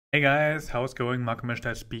Hey guys, how's it going? Marco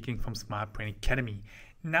Mester speaking from Smart Brain Academy.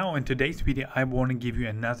 Now in today's video I want to give you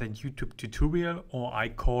another YouTube tutorial, or I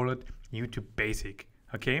call it YouTube Basic,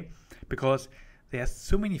 okay? Because there are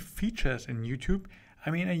so many features in YouTube. I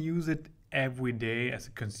mean, I use it every day as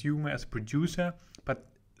a consumer, as a producer, but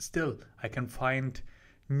still I can find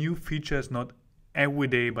new features not every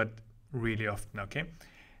day but really often, okay?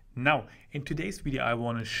 Now, in today's video, I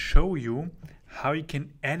want to show you how you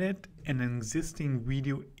can edit an existing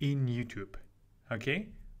video in YouTube. Okay,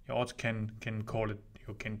 you also can call it,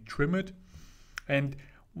 you can trim it. And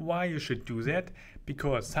why you should do that?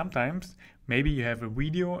 Because sometimes maybe you have a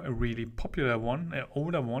video, a really popular one, an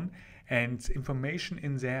older one, and information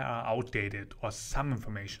in there are outdated, or some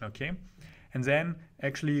information, okay? And then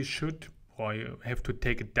actually you should, or you have to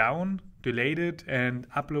take it down, delete it, and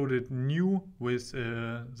upload it new with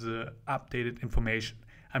the updated information.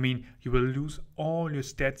 I mean, you will lose all your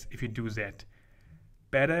stats if you do that.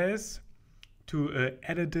 Better is to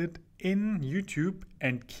edit it in YouTube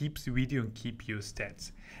and keep the video and keep your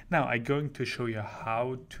stats. Now I'm going to show you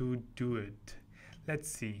how to do it. Let's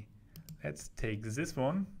see. Let's take this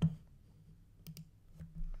one.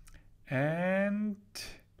 And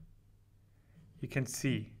you can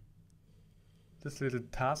see this little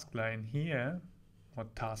task line here, or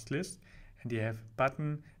task list, and you have a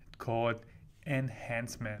button called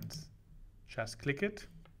enhancements. Just click it,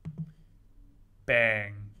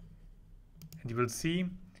 bang, and you will see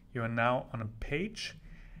you are now on a page,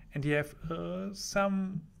 and you have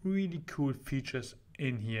some really cool features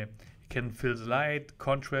in here. You can fill the light,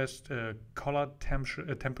 contrast, color,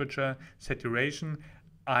 temperature, saturation.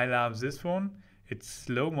 I love this one. It's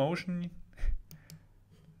slow motion.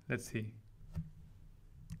 Let's see.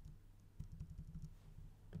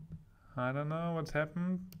 I don't know what's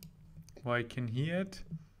happened, why I can hear it,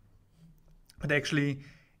 but actually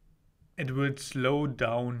it will slow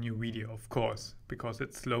down your video, of course, because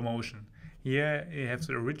it's slow motion. Here you have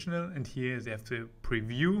the original and here you have the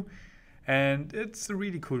preview, and it's a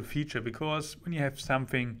really cool feature because when you have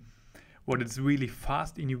something what is really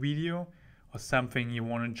fast in your video, or something you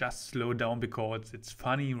want to just slow down because it's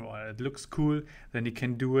funny or it looks cool, then you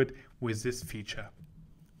can do it with this feature,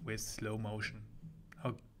 with slow motion.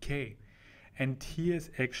 Okay, and here's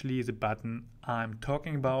actually the button I'm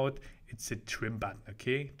talking about. It's a trim button,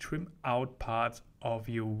 okay? Trim out parts of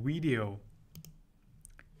your video.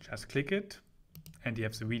 Just click it and you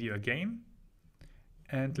have the video again.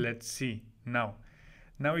 And let's see. Now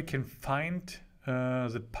you can find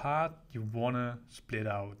the part you want to split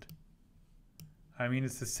out. I mean,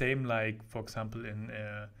 it's the same like, for example, in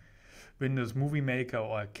Windows Movie Maker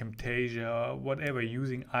or Camtasia or whatever,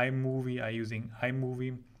 using iMovie, I'm using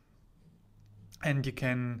iMovie. And you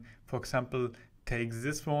can, for example, take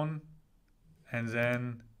this one and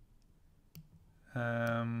then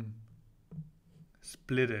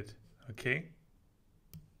split it, okay?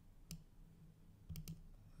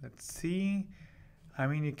 Let's see. I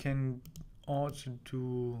mean, you can also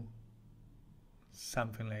do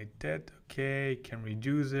something like that, okay? You can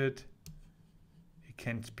reduce it. You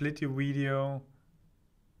can split your video.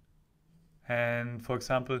 And for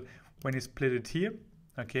example, when you split it here,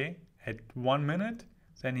 okay, at 1 minute,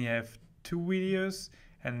 then you have 2 videos,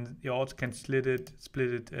 and you also can split it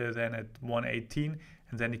then at 1:18,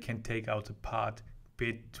 and then you can take out the part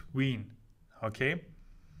between, okay?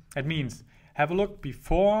 That means have a look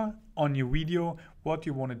before on your video what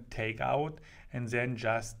you want to take out, and then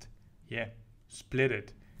just, yeah, split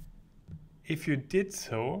it. If you did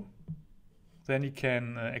so, then you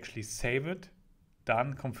can actually save it,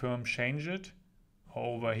 done, confirm, change it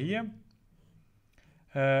over here.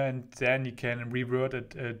 And then you can revert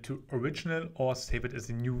it to original or save it as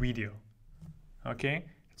a new video. Okay,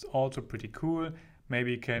 it's also pretty cool.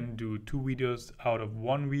 Maybe you can do 2 videos out of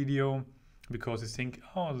 1 video because you think,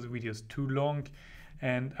 oh, this video is too long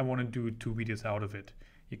and I want to do 2 videos out of it.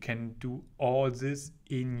 You can do all this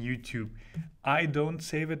in YouTube. I don't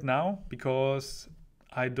save it now because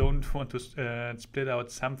I don't want to split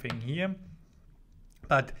out something here,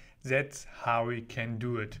 but that's how you can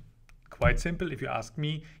do it. Quite simple. If you ask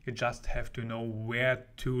me, you just have to know where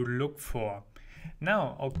to look for.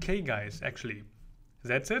 Now, okay guys, actually,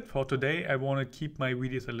 that's it for today. I want to keep my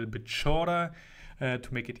videos a little bit shorter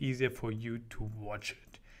to make it easier for you to watch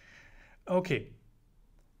it. Okay,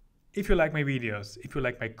 if you like my videos, if you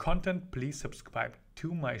like my content, please subscribe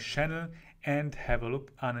to my channel and have a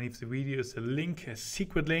look underneath the video. Is a link, a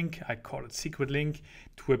secret link, I call it secret link,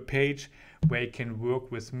 to a page where you can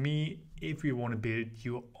work with me if you want to build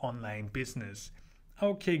your online business.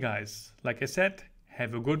 Okay guys, like I said,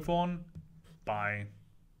 have a good one. Bye.